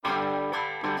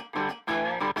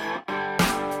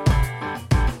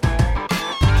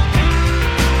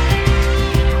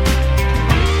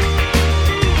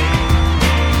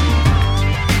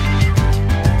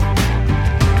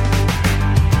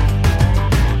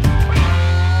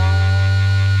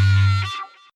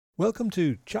Welcome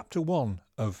to Chapter 1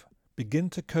 of Begin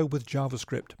to Code with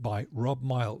JavaScript by Rob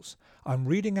Miles. I'm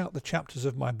reading out the chapters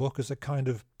of my book as a kind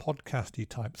of podcasty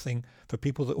type thing for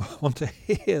people that want to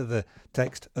hear the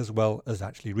text as well as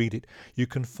actually read it. You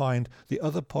can find the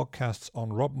other podcasts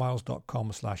on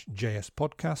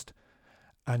robmiles.com/jspodcast,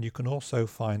 and you can also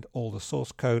find all the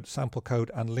source code, sample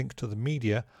code and links to the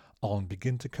media on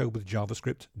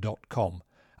begintocodewithjavascript.com.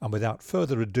 And without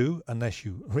further ado, unless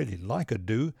you really like a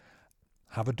do,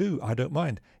 have a do, I don't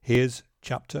mind. Here's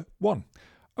Chapter 1.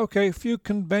 Okay, a few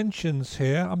conventions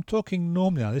here. I'm talking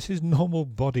normally now. This is normal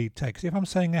body text. If I'm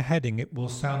saying a heading, it will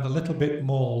sound a little bit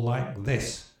more like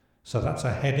this. So that's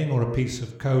a heading or a piece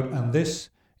of code, and this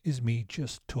is me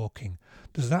just talking.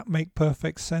 Does that make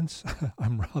perfect sense?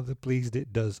 I'm rather pleased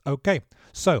it does. Okay,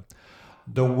 so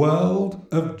the world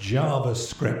of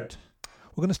JavaScript.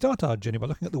 We're going to start our journey by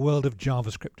looking at the world of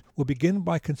JavaScript. We'll begin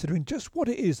by considering just what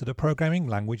it is that a programming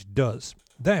language does.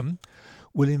 Then,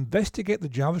 we'll investigate the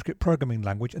JavaScript programming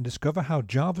language and discover how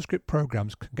JavaScript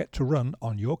programs can get to run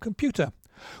on your computer.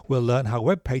 We'll learn how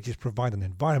web pages provide an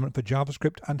environment for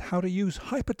JavaScript and how to use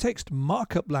hypertext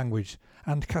markup language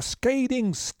and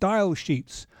cascading style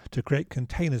sheets to create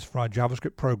containers for our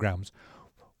JavaScript programs.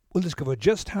 We'll discover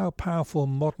just how powerful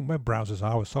modern web browsers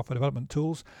are as software development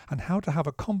tools and how to have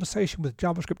a conversation with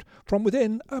JavaScript from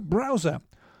within a browser.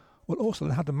 We'll also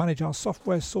learn how to manage our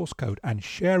software source code and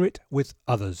share it with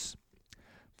others.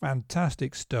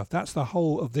 Fantastic stuff. That's the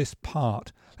whole of this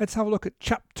part. Let's have a look at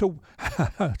Chapter 1.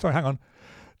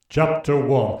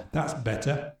 That's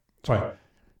better.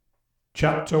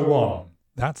 Chapter 1.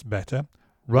 That's better.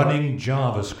 Running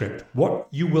JavaScript. What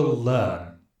you will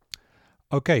learn.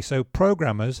 Okay, so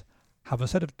programmers have a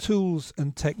set of tools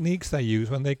and techniques they use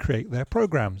when they create their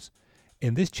programs.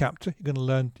 In this chapter, you're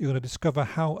going to discover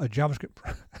how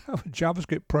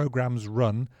JavaScript programs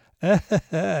run. How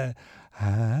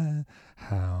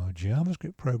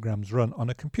JavaScript programs run on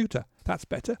a computer. That's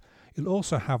better. You'll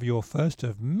also have your first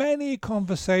of many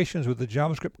conversations with the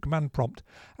JavaScript command prompt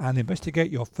and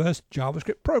investigate your first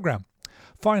JavaScript program.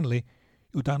 Finally,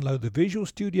 you'll download the Visual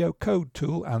Studio Code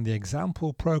tool and the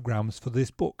example programs for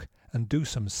this book and do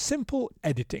some simple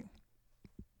editing.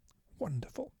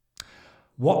 Wonderful.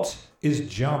 What is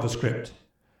JavaScript?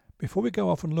 Before we go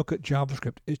off and look at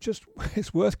JavaScript,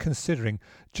 it's worth considering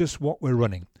just what we're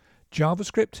running.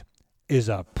 JavaScript is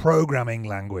a programming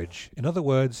language. In other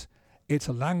words, it's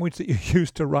a language that you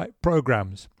use to write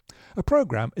programs. A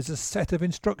program is a set of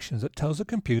instructions that tells a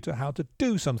computer how to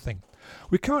do something.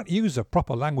 We can't use a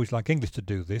proper language like English to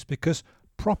do this because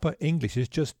proper English is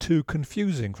just too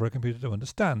confusing for a computer to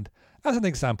understand. As an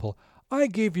example, I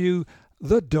give you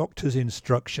the doctor's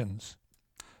instructions.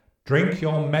 Drink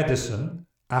your medicine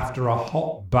after a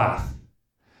hot bath.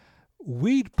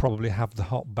 We'd probably have the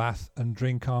hot bath and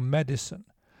drink our medicine.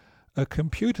 A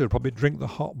computer would probably drink the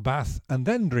hot bath and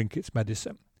then drink its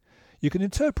medicine. You can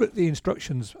interpret the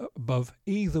instructions above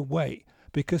either way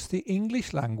because the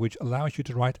English language allows you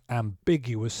to write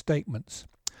ambiguous statements.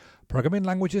 Programming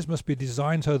languages must be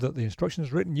designed so that the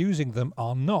instructions written using them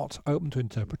are not open to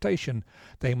interpretation.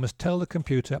 They must tell the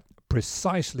computer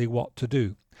precisely what to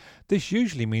do. This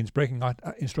usually means breaking our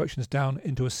instructions down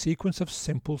into a sequence of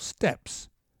simple steps.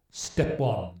 Step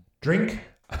 1. Drink.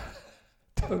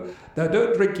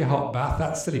 Don't drink your hot bath.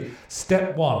 That's silly.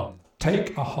 Step 1.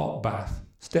 Take a hot bath.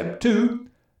 Step 2.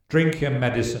 Drink your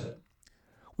medicine.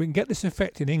 We can get this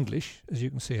effect in English, as you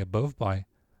can see above, by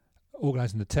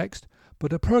organizing the text,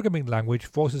 but a programming language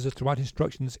forces us to write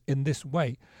instructions in this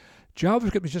way.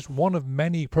 JavaScript is just one of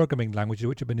many programming languages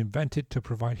which have been invented to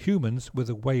provide humans with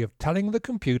a way of telling the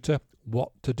computer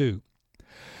what to do.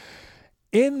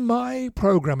 In my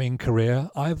programming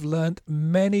career, I've learnt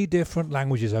many different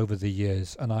languages over the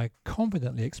years, and I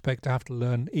confidently expect to have to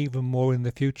learn even more in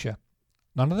the future.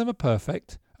 None of them are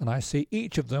perfect, and I see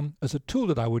each of them as a tool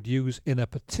that I would use in a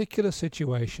particular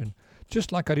situation,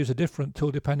 just like I'd use a different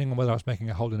tool depending on whether I was making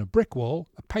a hole in a brick wall,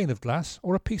 a pane of glass,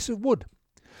 or a piece of wood.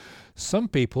 Some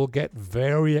people get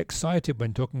very excited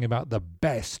when talking about the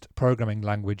best programming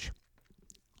language.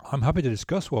 I'm happy to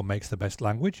discuss what makes the best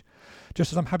language,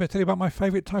 just as I'm happy to tell you about my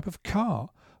favourite type of car,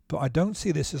 but I don't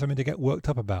see this as something to get worked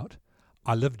up about.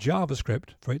 I love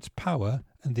JavaScript for its power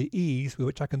and the ease with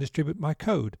which I can distribute my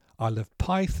code. I love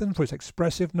Python for its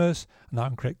expressiveness and I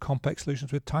can create complex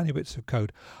solutions with tiny bits of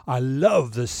code. I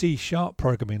love the C#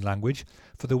 programming language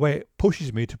for the way it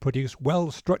pushes me to produce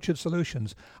well-structured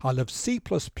solutions. I love C++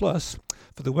 for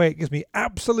the way it gives me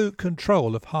absolute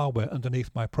control of hardware underneath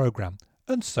my program,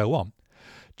 and so on.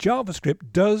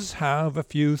 JavaScript does have a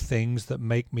few things that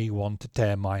make me want to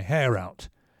tear my hair out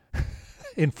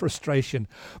in frustration,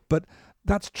 but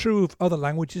That's true of other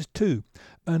languages too,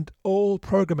 and all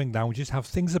programming languages have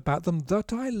things about them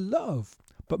that I love.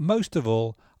 But most of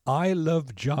all, I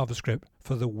love JavaScript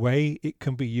for the way it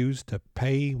can be used to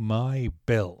pay my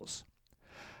bills.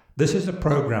 This is a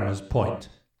programmer's point.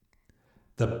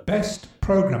 The best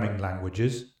programming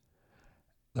languages,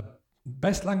 the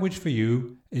best language for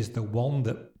you is the one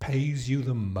that pays you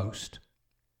the most.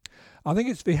 I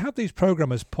think we have these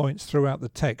programmers' points throughout the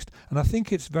text, and I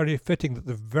think it's very fitting that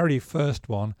the very first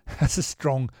one has a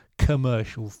strong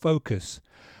commercial focus.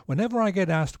 Whenever I get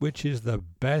asked which is the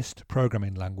best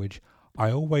programming language,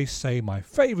 I always say my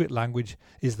favourite language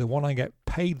is the one I get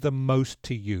paid the most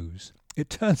to use. It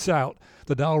turns out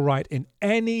that I'll write in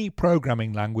any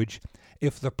programming language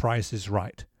if the price is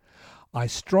right. I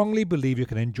strongly believe you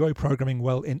can enjoy programming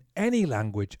well in any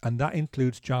language, and that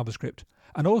includes JavaScript.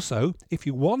 And also, if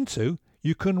you want to,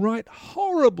 you can write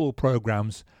horrible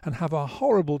programs and have a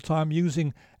horrible time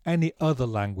using any other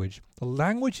language. The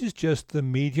language is just the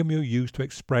medium you use to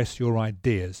express your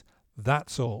ideas.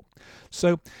 That's all.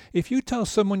 So, if you tell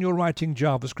someone you're writing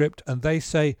JavaScript and they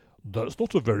say, "That's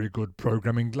not a very good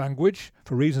programming language,"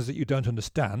 for reasons that you don't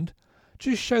understand,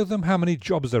 just show them how many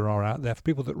jobs there are out there for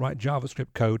people that write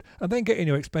JavaScript code, and then get in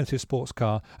your expensive sports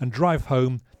car and drive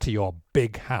home to your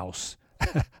big house.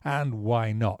 And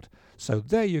why not? So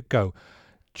there you go.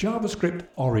 JavaScript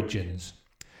origins.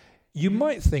 You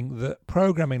might think that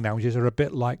programming languages are a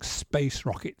bit like space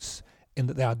rockets, in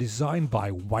that they are designed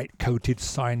by white-coated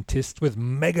scientists with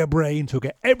mega brains who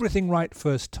get everything right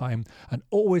first time and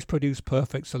always produce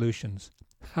perfect solutions.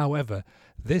 However,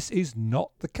 this is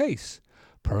not the case.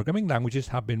 Programming languages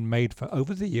have been made for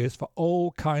over the years for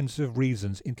all kinds of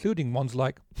reasons, including ones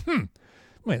like,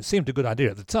 it seemed a good idea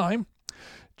at the time.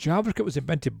 JavaScript was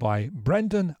invented by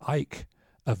Brendan Eich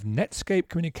of Netscape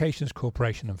Communications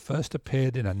Corporation and first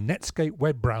appeared in a Netscape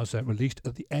web browser released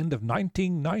at the end of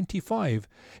 1995.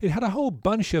 It had a whole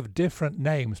bunch of different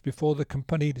names before the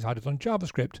company decided on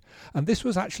JavaScript, and this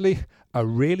was actually a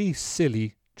really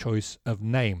silly choice of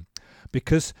name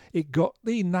because it got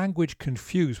the language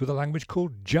confused with a language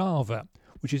called Java,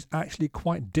 which is actually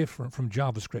quite different from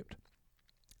JavaScript.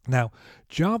 Now,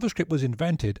 JavaScript was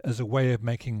invented as a way of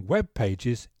making web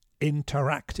pages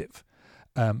interactive.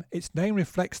 Its name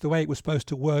reflects the way it was supposed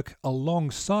to work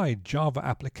alongside Java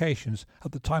applications.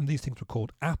 At the time, these things were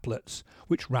called applets,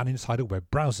 which ran inside a web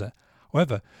browser.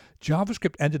 However,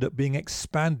 JavaScript ended up being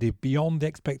expanded beyond the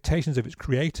expectations of its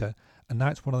creator, and now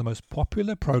it's one of the most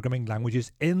popular programming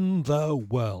languages in the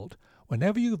world.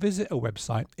 Whenever you visit a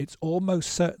website, it's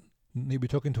almost certain you'll be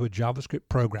talking to a JavaScript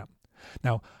program.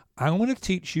 Now, I'm going to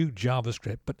teach you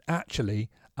JavaScript, but actually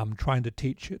I'm trying to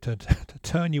teach you to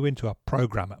turn you into a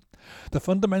programmer. The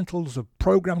fundamentals of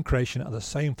program creation are the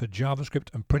same for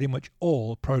JavaScript and pretty much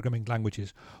all programming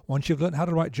languages. Once you've learned how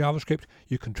to write JavaScript,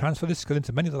 you can transfer this skill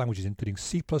into many other languages, including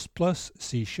C++,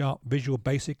 C#, Visual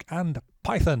Basic, and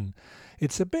Python.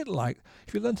 It's a bit like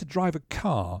if you learn to drive a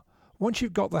car. Once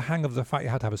you've got the hang of the fact you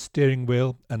had to have a steering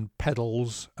wheel and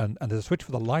pedals and there's a switch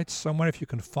for the lights somewhere if you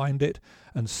can find it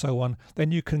and so on,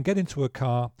 then you can get into a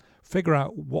car, figure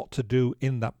out what to do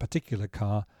in that particular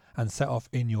car and set off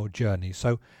in your journey.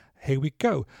 So here we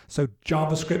go. So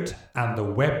JavaScript and the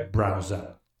web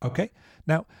browser. Okay,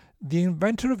 now the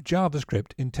inventor of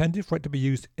JavaScript intended for it to be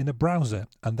used in a browser,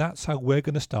 and that's how we're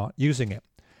going to start using it.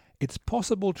 It's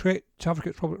possible to create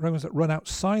JavaScript programs that run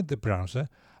outside the browser,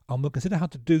 and we'll consider how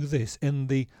to do this in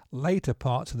the later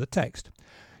parts of the text.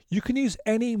 You can use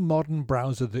any modern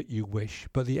browser that you wish,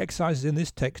 but the exercises in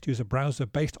this text use a browser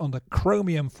based on the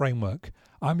Chromium framework.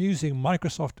 I'm using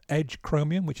Microsoft Edge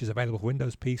Chromium, which is available for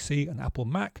Windows PC and Apple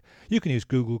Mac. You can use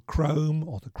Google Chrome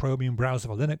or the Chromium browser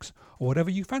for Linux, or whatever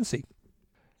you fancy.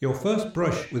 Your first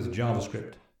brush with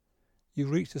JavaScript.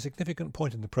 You've reached a significant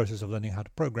point in the process of learning how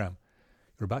to program.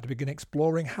 You're about to begin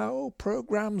exploring how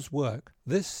programs work.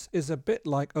 This is a bit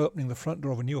like opening the front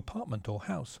door of a new apartment or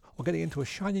house, or getting into a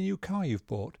shiny new car you've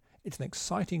bought. It's an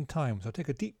exciting time, so take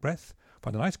a deep breath,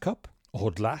 find a nice cup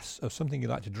or glass of something you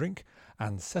like to drink,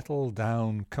 and settle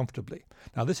down comfortably.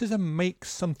 Now, this is a make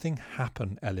something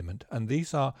happen element, and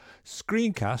these are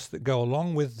screencasts that go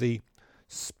along with the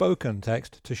spoken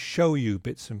text to show you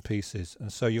bits and pieces.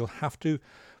 And so you'll have to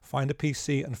find a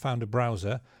PC and find a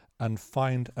browser and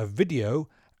find a video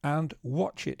and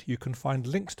watch it. You can find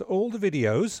links to all the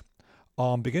videos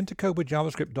on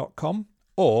begintocodewithjavascript.com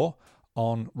or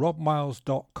on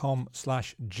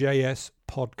robmiles.com/JS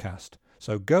podcast.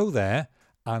 So go there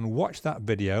and watch that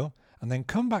video and then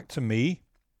come back to me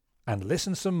and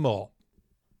listen some more.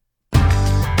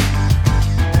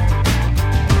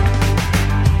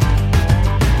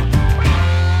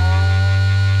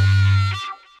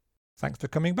 Thanks for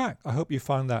coming back. I hope you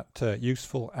found that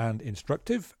useful and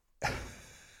instructive.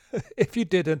 If you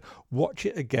didn't, watch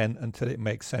it again until it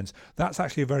makes sense. That's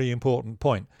actually a very important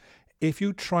point. If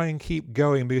you try and keep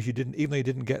going because even though you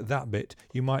didn't get that bit,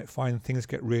 you might find things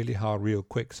get really hard real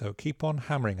quick. So keep on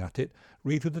hammering at it,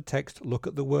 read through the text, look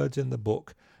at the words in the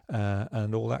book,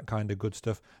 and all that kind of good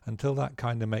stuff until that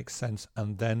kind of makes sense,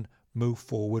 and then move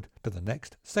forward to the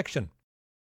next section.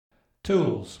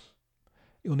 Tools.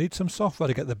 You'll need some software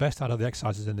to get the best out of the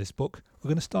exercises in this book. We're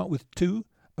going to start with two,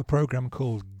 a program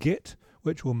called Git,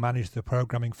 which will manage the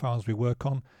programming files we work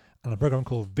on, and a program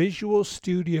called Visual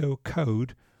Studio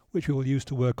Code, which we will use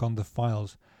to work on the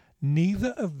files.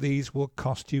 Neither of these will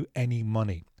cost you any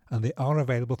money, and they are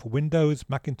available for Windows,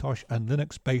 Macintosh and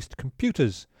Linux-based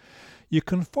computers. You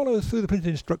can follow through the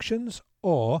printed instructions,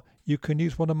 or you can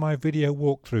use one of my video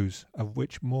walkthroughs, of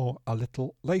which more a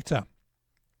little later.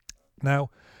 Now,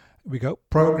 we go.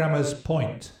 Programmer's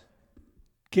point.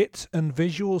 Git and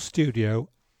Visual Studio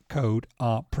Code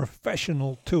are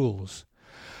professional tools.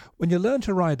 When you learn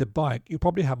to ride a bike, you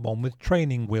probably have one with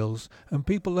training wheels, and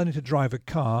people learning to drive a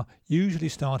car usually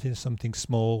start in something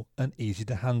small and easy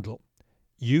to handle.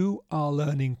 You are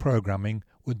learning programming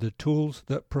with the tools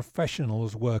that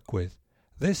professionals work with.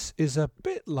 This is a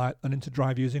bit like learning to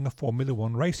drive using a Formula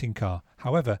One racing car.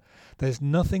 However, there's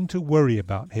nothing to worry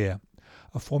about here.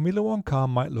 A Formula One car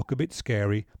might look a bit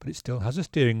scary, but it still has a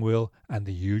steering wheel and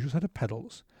the usual set of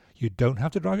pedals. You don't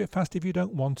have to drive it fast if you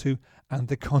don't want to, and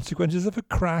the consequences of a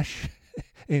crash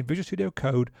in Visual Studio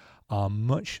Code are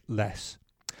much less.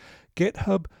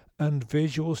 GitHub and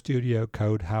Visual Studio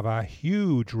Code have a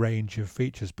huge range of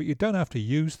features, but you don't have to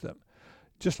use them.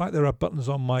 Just like there are buttons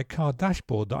on my car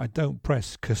dashboard that I don't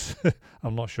press because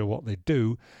I'm not sure what they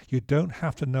do, you don't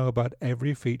have to know about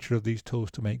every feature of these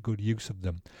tools to make good use of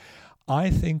them.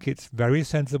 I think it's very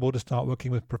sensible to start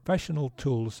working with professional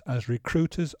tools, as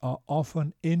recruiters are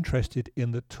often interested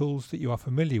in the tools that you are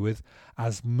familiar with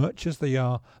as much as they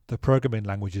are the programming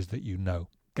languages that you know.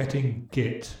 Getting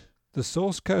Git. The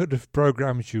source code of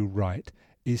programs you write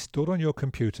is stored on your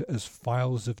computer as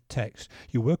files of text.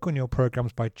 You work on your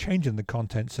programs by changing the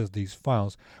contents of these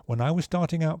files. When I was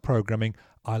starting out programming,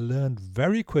 I learned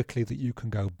very quickly that you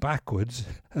can go backwards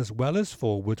as well as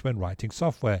forwards when writing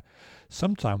software.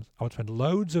 Sometimes I would spend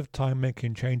loads of time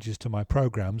making changes to my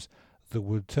programs that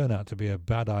would turn out to be a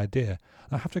bad idea.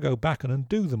 I have to go back and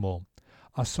undo them all.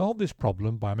 I solved this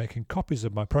problem by making copies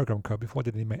of my program code before I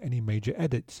did any major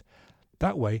edits.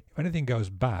 That way, if anything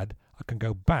goes bad, I can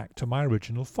go back to my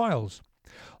original files.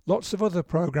 Lots of other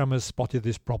programmers spotted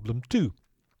this problem too.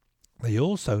 They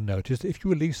also noticed that if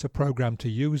you release a program to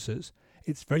users,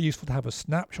 it's very useful to have a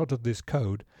snapshot of this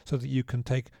code so that you can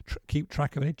keep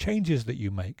track of any changes that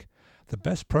you make. The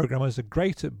best programmers are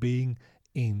great at being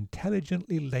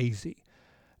intelligently lazy,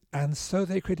 and so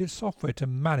they created software to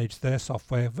manage their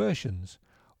software versions.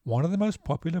 One of the most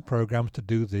popular programs to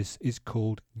do this is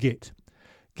called Git.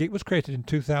 Git was created in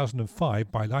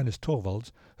 2005 by Linus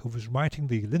Torvalds, who was writing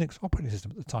the Linux operating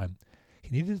system at the time. He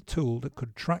needed a tool that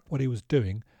could track what he was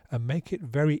doing and make it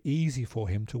very easy for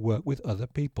him to work with other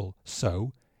people.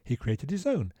 So he created his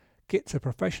own. Git's a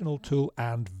professional tool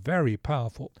and very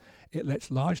powerful. It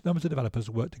lets large numbers of developers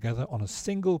work together on a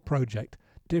single project.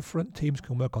 Different teams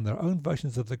can work on their own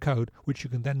versions of the code, which you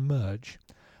can then merge.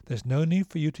 There's no need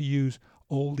for you to use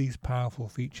all these powerful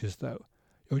features though.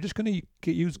 You're just going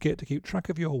to use Git to keep track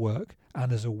of your work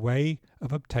and as a way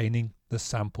of obtaining the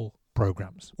sample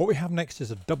programs. What we have next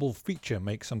is a double feature,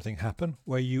 Make Something Happen,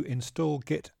 where you install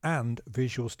Git and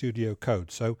Visual Studio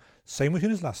Code. So same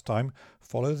routine as last time.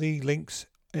 Follow the links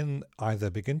in either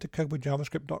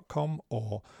begintocodewithjavascript.com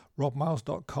or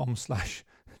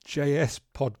robmiles.com/JS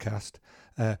podcast.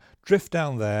 Drift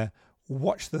down there,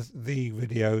 watch the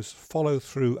videos, follow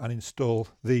through and install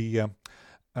the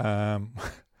how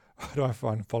do I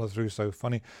find follow through so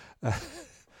funny? I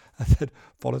said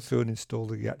follow through and install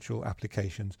the actual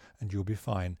applications and you'll be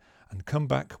fine. And come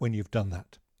back when you've done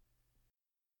that.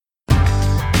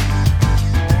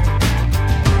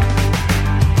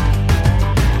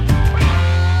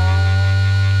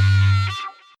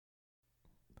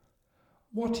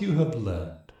 What you have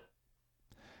learned.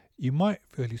 You might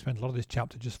feel you spent a lot of this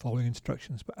chapter just following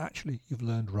instructions, but actually you've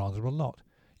learned rather a lot.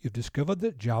 You've discovered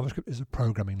that JavaScript is a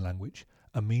programming language,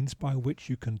 a means by which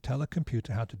you can tell a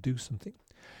computer how to do something.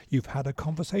 You've had a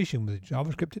conversation with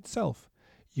JavaScript itself.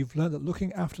 You've learned that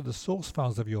looking after the source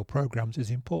files of your programs is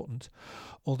important,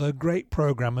 although great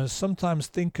programmers sometimes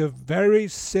think of very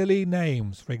silly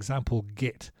names, for example,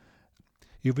 Git.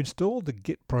 You've installed the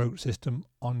Git Pro system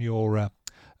on your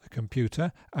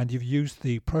computer, and you've used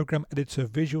the program editor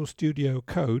Visual Studio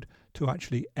Code to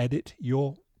actually edit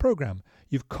your program.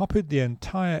 You've copied the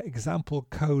entire example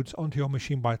codes onto your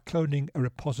machine by cloning a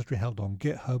repository held on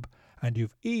GitHub, and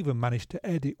you've even managed to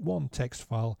edit one text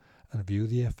file and view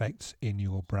the effects in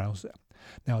your browser.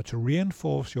 Now, to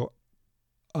reinforce your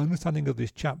understanding of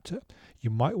this chapter, you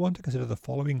might want to consider the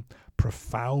following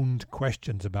profound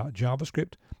questions about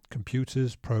JavaScript,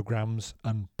 computers, programs,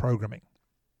 and programming.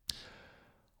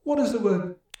 What does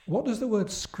the word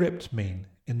script mean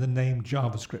in the name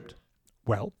JavaScript?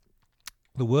 Well,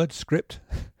 the word script,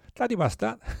 glad you asked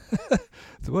that.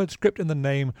 The word script in the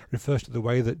name refers to the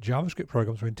way that JavaScript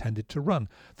programs are intended to run.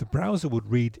 The browser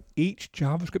would read each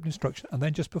JavaScript instruction and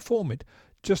then just perform it,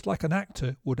 just like an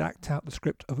actor would act out the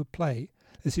script of a play.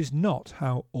 This is not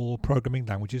how all programming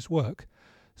languages work.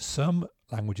 Some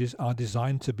languages are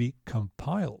designed to be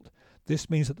compiled. This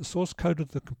means that the source code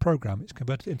of the program is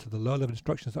converted into the low-level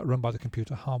instructions that are run by the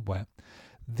computer hardware.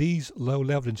 These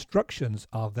low-level instructions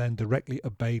are then directly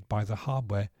obeyed by the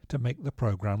hardware to make the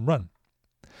program run.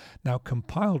 Now,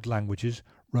 compiled languages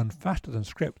run faster than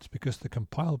scripts because the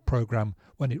compiled program,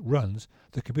 when it runs,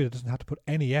 the computer doesn't have to put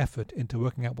any effort into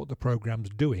working out what the program's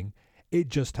doing. It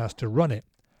just has to run it.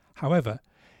 However,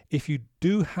 if you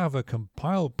do have a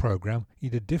compiled program, you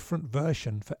need a different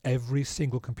version for every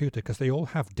single computer because they all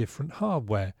have different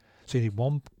hardware. So you need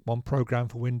one program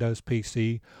for Windows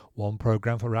PC, one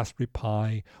program for Raspberry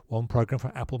Pi, one program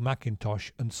for Apple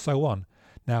Macintosh, and so on.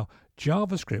 Now,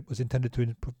 JavaScript was intended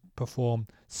to perform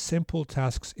simple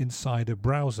tasks inside a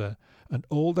browser, and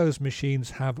all those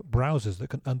machines have browsers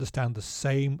that can understand the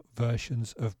same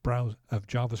versions of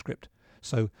JavaScript.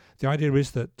 So the idea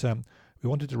is that we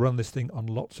wanted to run this thing on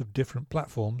lots of different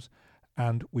platforms,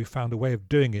 and we found a way of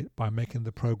doing it by making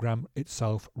the program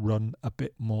itself run a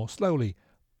bit more slowly.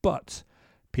 But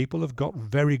people have got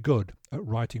very good at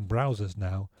writing browsers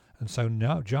now, and so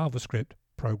now JavaScript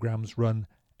programs run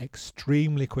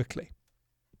extremely quickly.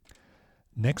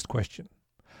 Next question.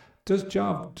 Does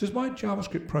my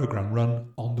JavaScript program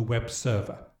run on the web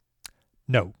server?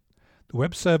 No. The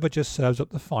web server just serves up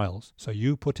the files. So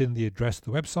you put in the address of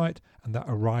the website and that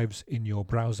arrives in your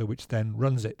browser, which then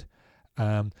runs it.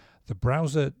 The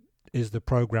browser is the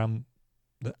program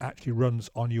that actually runs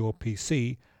on your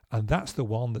PC, and that's the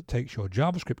one that takes your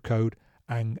JavaScript code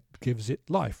and gives it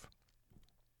life.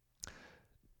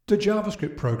 Do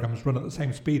JavaScript programs run at the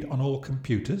same speed on all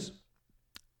computers?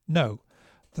 No.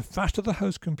 The faster the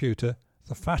host computer,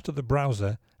 the faster the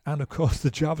browser, and of course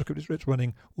the JavaScript it's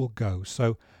running will go.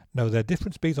 So no, they're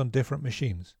different speeds on different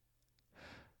machines.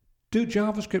 Do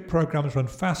JavaScript programs run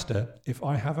faster if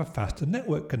I have a faster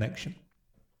network connection?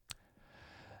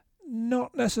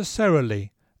 Not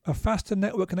necessarily. A faster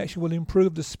network connection will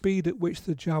improve the speed at which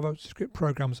the JavaScript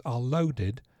programs are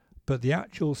loaded, but the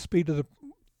actual speed of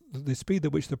the speed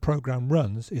at which the program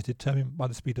runs is determined by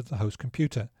the speed of the host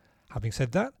computer. Having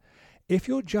said that, if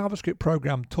your JavaScript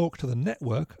program talks to the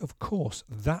network, of course,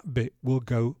 that bit will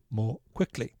go more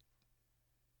quickly.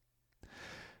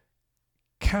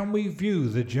 Can we view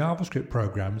the JavaScript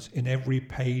programs in every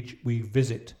page we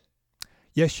visit?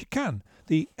 Yes, you can.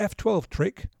 The F12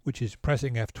 trick, which is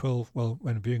pressing F12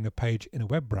 when viewing a page in a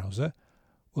web browser,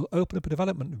 will open up a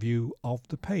development view of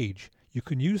the page. You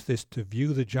can use this to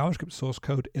view the JavaScript source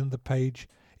code in the page.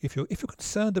 If you're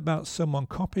concerned about someone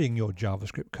copying your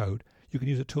JavaScript code, you can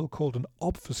use a tool called an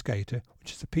obfuscator,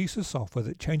 which is a piece of software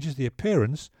that changes the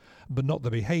appearance, but not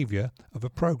the behavior, of a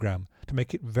program to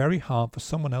make it very hard for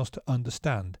someone else to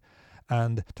understand.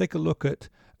 And take a look at,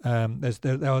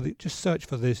 just search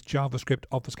for this JavaScript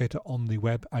obfuscator on the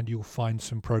web and you'll find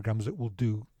some programs that will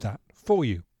do that for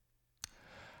you.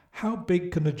 How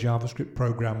big can a JavaScript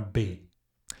program be?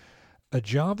 A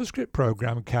JavaScript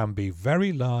program can be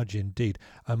very large indeed,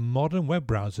 and modern web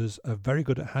browsers are very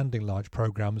good at handling large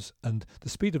programs, and the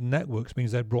speed of networks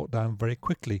means they're brought down very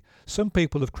quickly. Some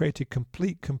people have created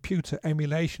complete computer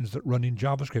emulations that run in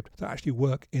JavaScript that actually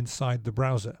work inside the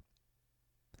browser.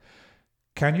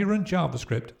 Can you run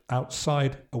JavaScript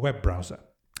outside a web browser?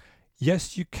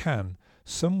 Yes, you can.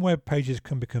 Some web pages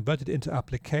can be converted into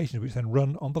applications which then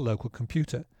run on the local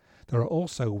computer. There are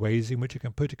also ways in which a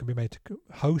computer can be made to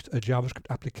host a JavaScript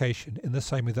application in the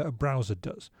same way that a browser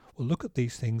does. We'll look at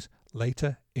these things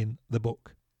later in the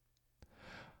book.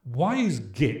 Why is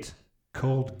Git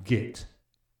called Git?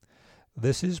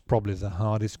 This is probably the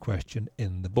hardest question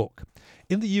in the book.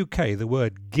 In the UK, the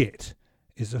word Git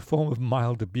is a form of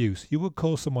mild abuse. You would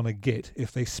call someone a git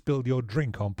if they spilled your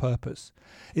drink on purpose.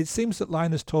 It seems that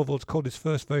Linus Torvalds called his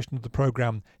first version of the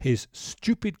program his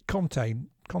stupid content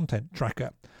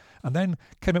tracker, and then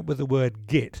came up with the word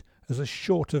Git as a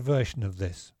shorter version of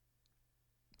this.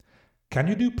 Can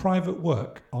you do private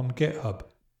work on GitHub?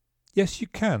 Yes, you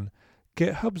can.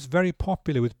 GitHub's very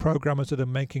popular with programmers that are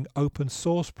making open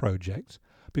source projects,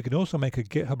 but you can also make a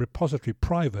GitHub repository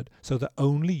private so that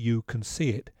only you can see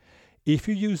it. If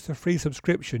you use the free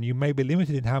subscription, you may be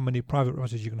limited in how many private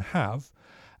repositories you can have,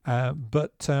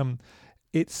 but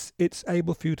it's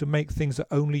able for you to make things that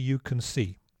only you can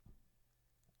see.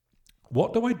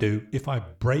 What do I do if I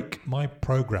break my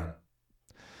program?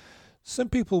 Some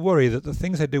people worry that the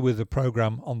things they do with the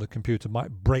program on the computer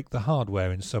might break the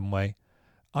hardware in some way.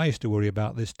 I used to worry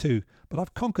about this too, but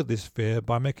I've conquered this fear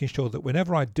by making sure that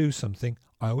whenever I do something,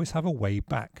 I always have a way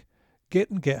back. Git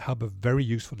and GitHub are very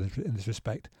useful in this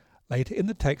respect. Later in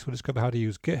the text, we'll discover how to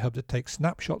use GitHub to take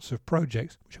snapshots of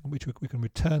projects which we can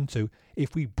return to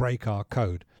if we break our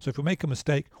code. So if we make a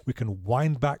mistake, we can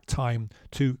wind back time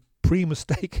to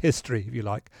pre-mistake history, if you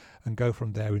like, and go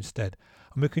from there instead.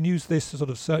 And we can use this to sort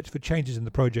of search for changes in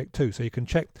the project too, so you can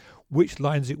check which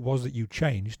lines it was that you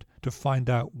changed to find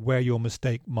out where your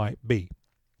mistake might be.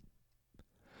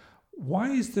 Why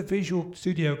is the Visual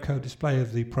Studio Code display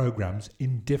of the programs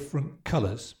in different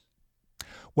colors?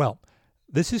 Well,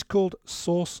 this is called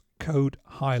source code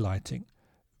highlighting.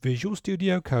 Visual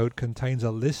Studio Code contains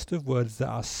a list of words that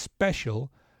are special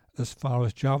as far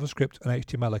as JavaScript and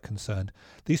HTML are concerned.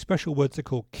 These special words are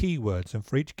called keywords, and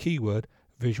for each keyword,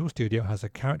 Visual Studio has a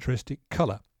characteristic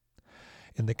color.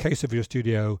 In the case of Visual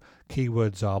Studio,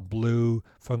 keywords are blue,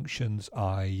 functions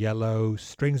are yellow,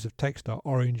 strings of text are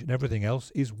orange, and everything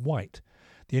else is white.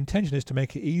 The intention is to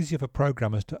make it easier for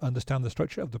programmers to understand the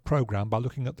structure of the program by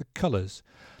looking at the colors.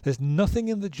 There's nothing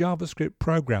in the JavaScript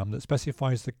program that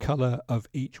specifies the color of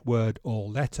each word or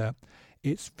letter.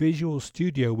 It's Visual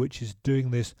Studio which is doing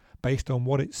this based on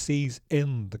what it sees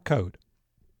in the code.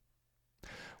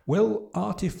 Will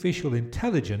artificial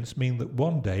intelligence mean that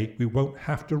one day we won't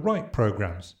have to write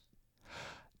programs?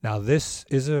 Now, this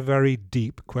is a very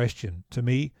deep question. To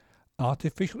me,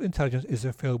 artificial intelligence is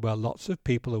a field where lots of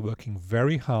people are working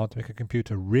very hard to make a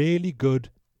computer really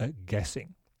good at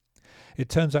guessing. It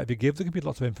turns out if you give the computer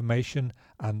lots of information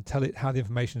and tell it how the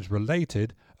information is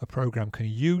related, a program can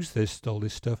use all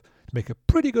this stuff to make a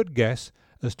pretty good guess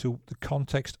as to the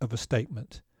context of a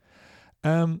statement.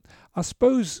 I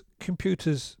suppose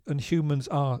computers and humans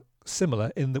are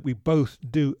similar in that we both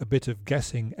do a bit of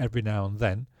guessing every now and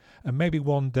then, and maybe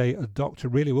one day a doctor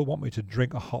really will want me to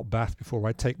drink a hot bath before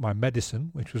I take my medicine,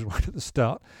 which was right at the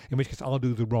start, in which case I'll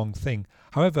do the wrong thing.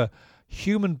 However,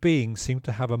 human beings seem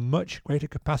to have a much greater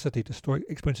capacity to store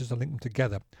experiences and link them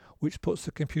together, which puts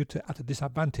the computer at a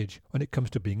disadvantage when it comes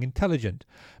to being intelligent.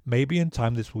 Maybe in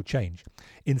time this will change.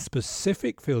 In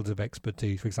specific fields of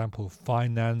expertise, for example,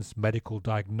 finance, medical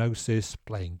diagnosis,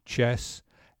 playing chess,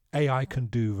 AI can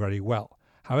do very well.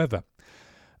 However,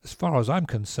 as far as I'm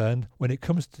concerned, when it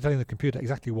comes to telling the computer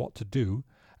exactly what to do,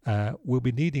 we'll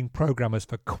be needing programmers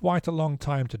for quite a long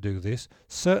time to do this,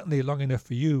 certainly long enough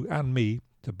for you and me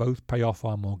to both pay off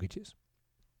our mortgages.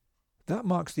 That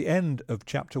marks the end of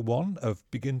Chapter 1 of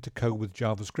Begin to Code with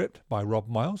JavaScript by Rob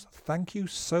Miles. Thank you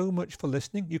so much for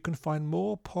listening. You can find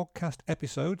more podcast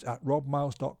episodes at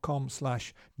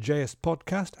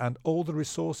robmiles.com/jspodcast and all the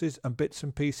resources and bits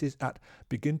and pieces at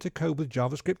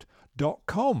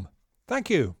begintocodewithjavascript.com. Thank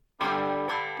you.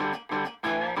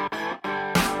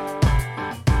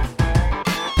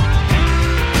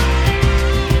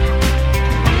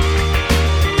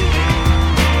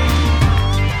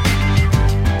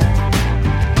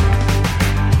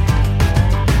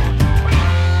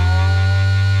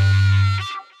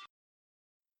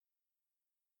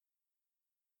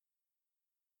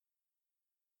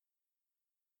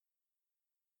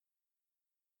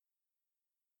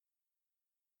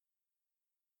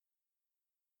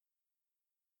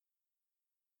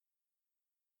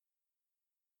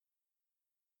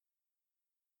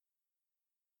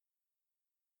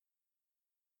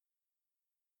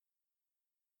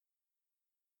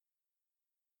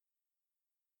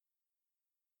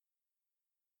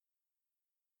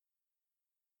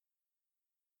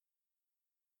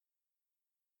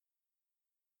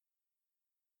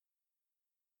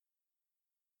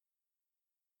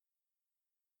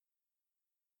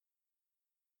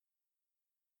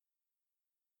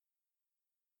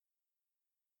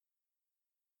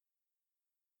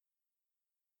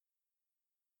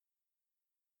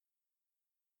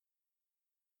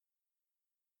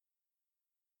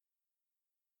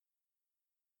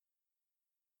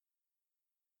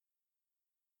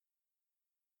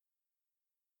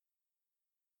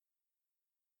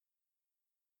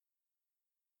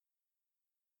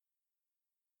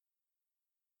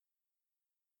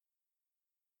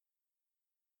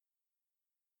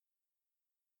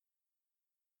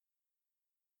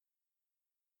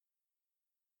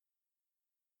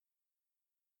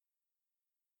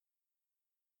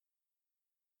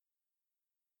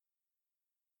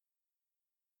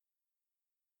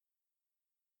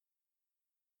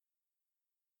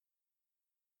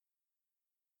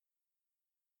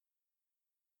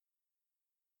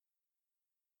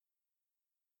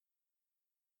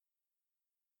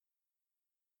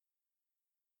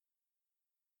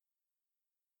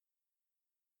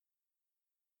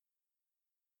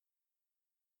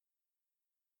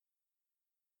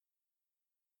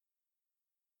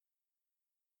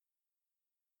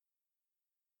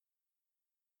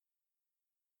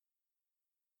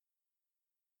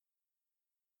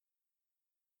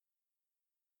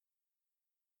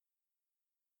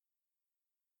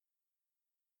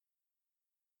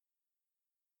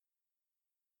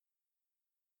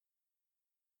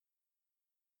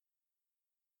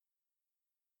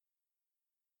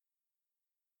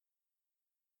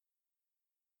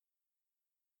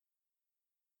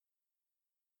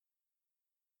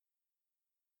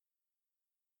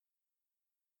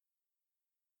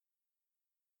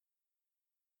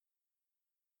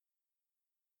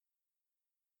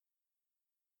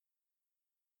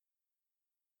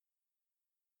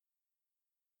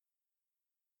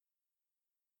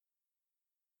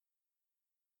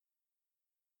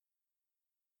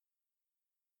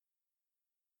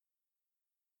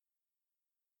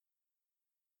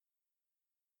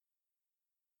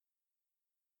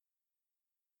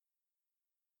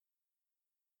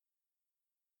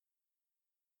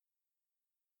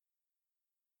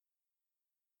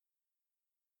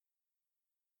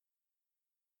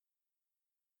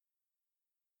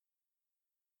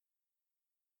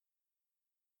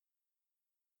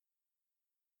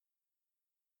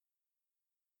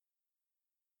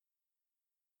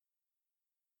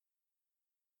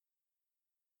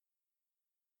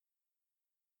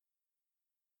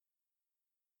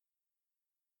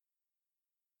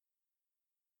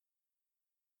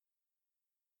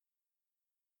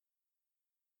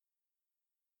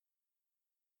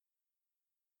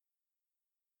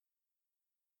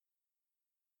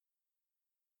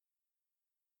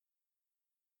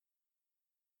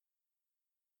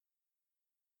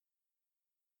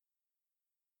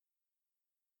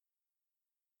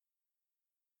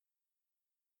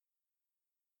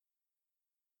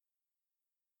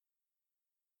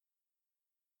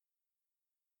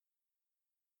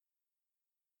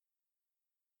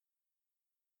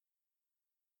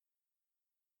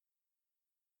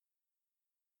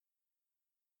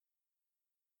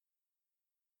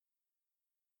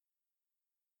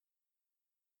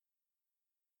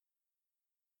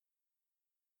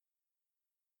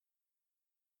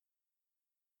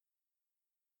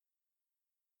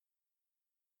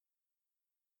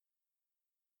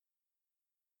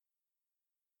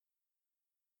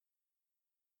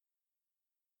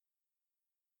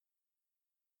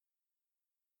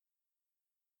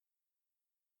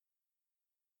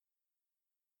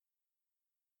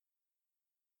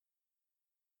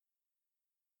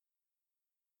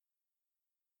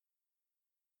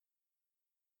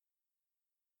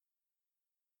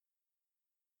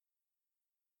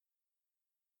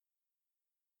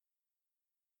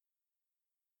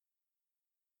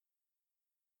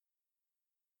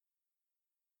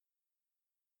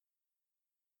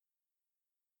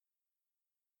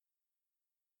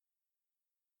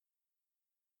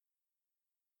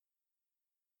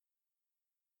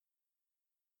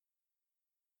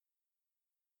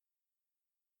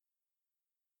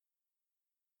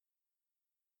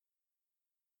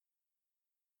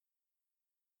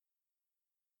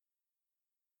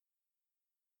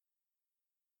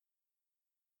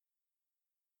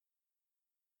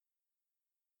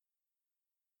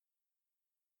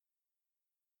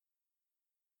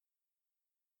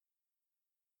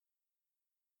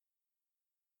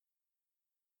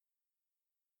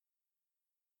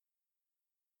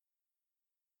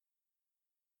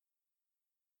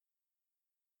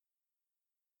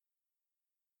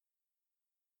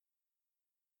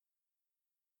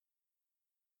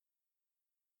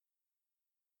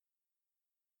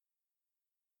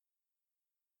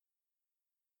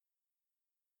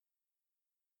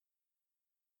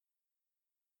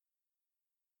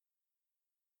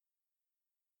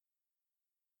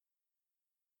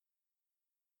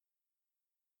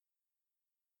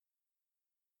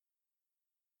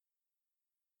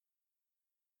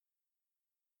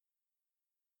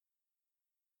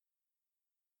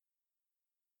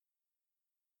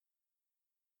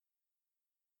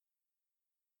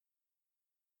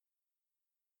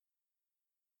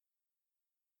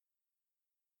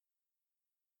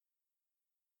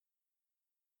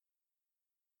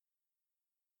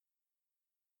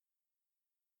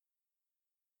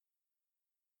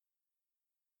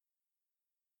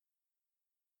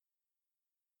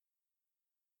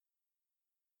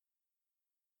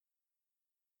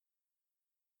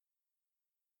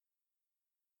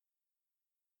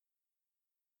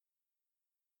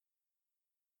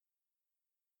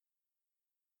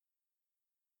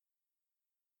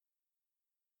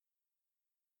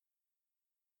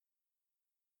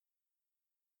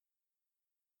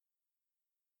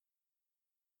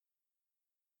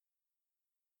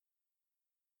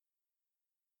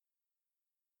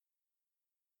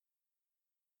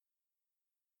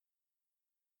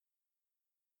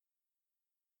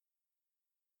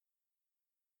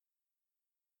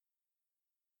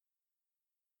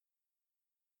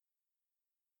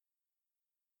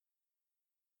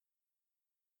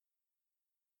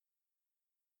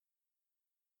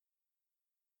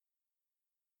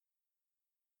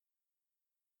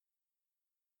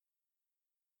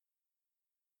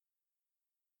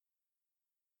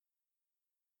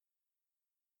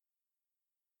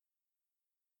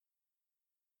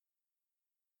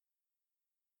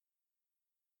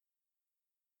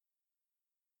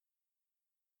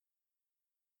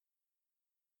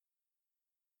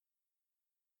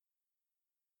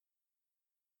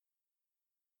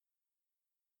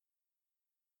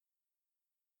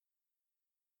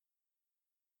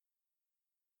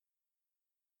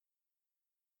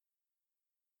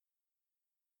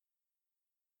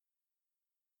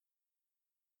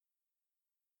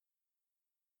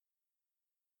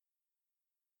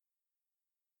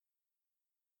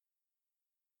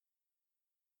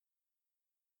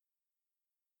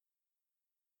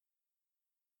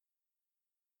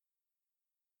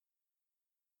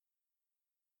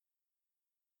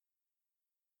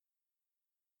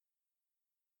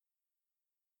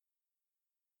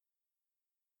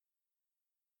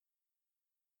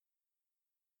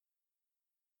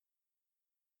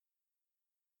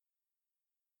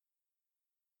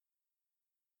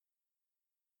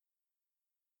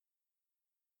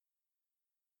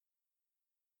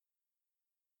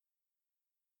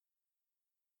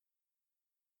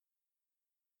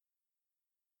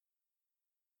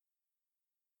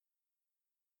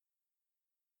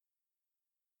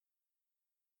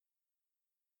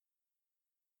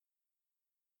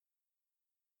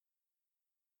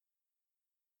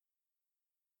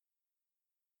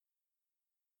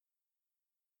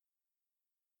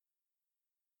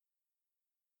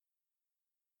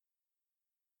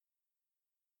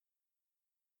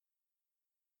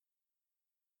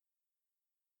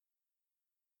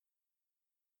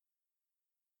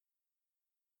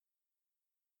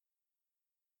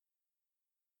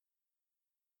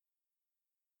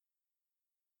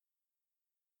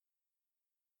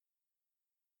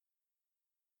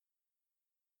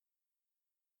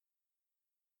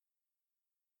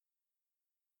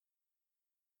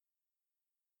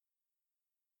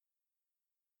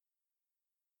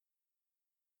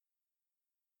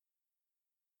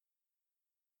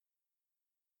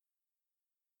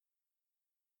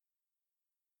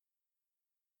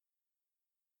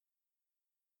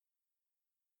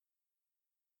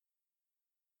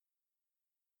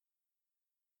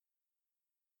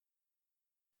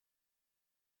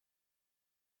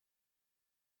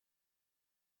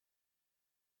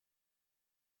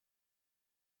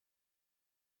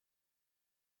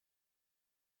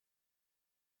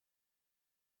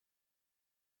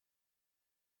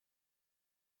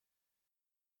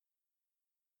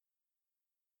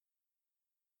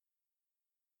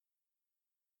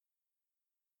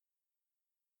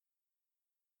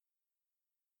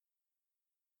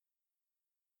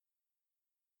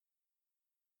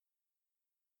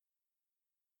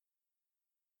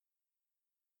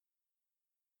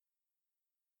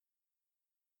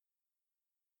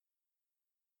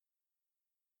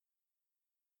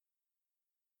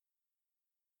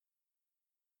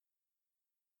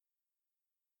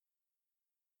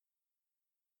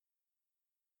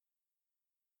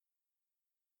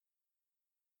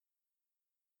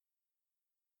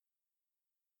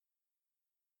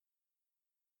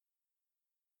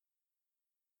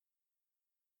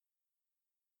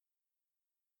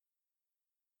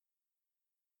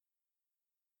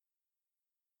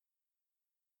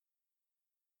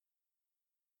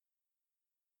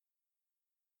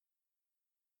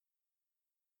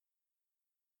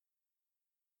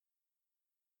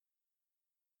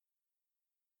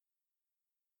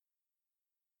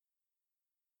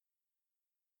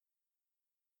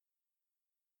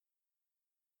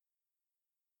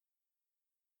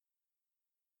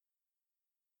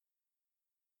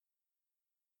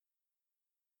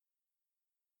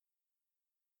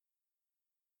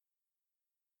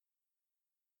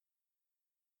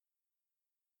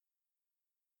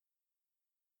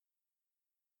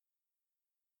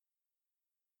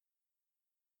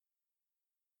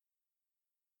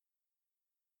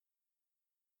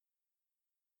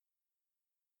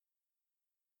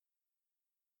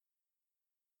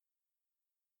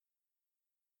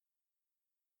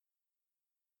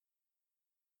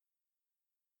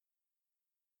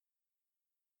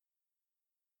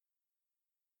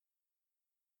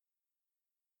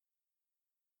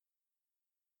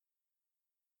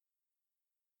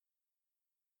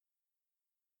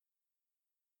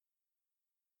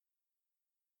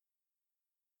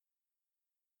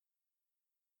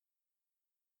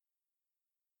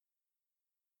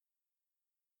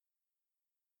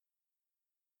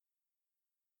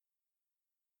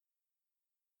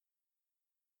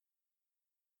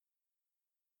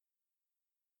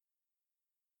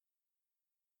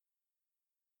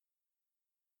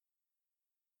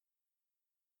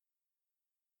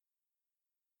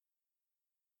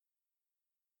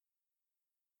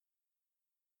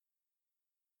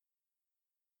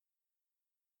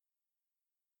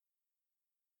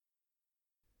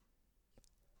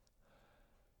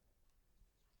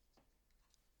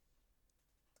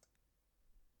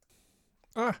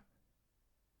 Ah,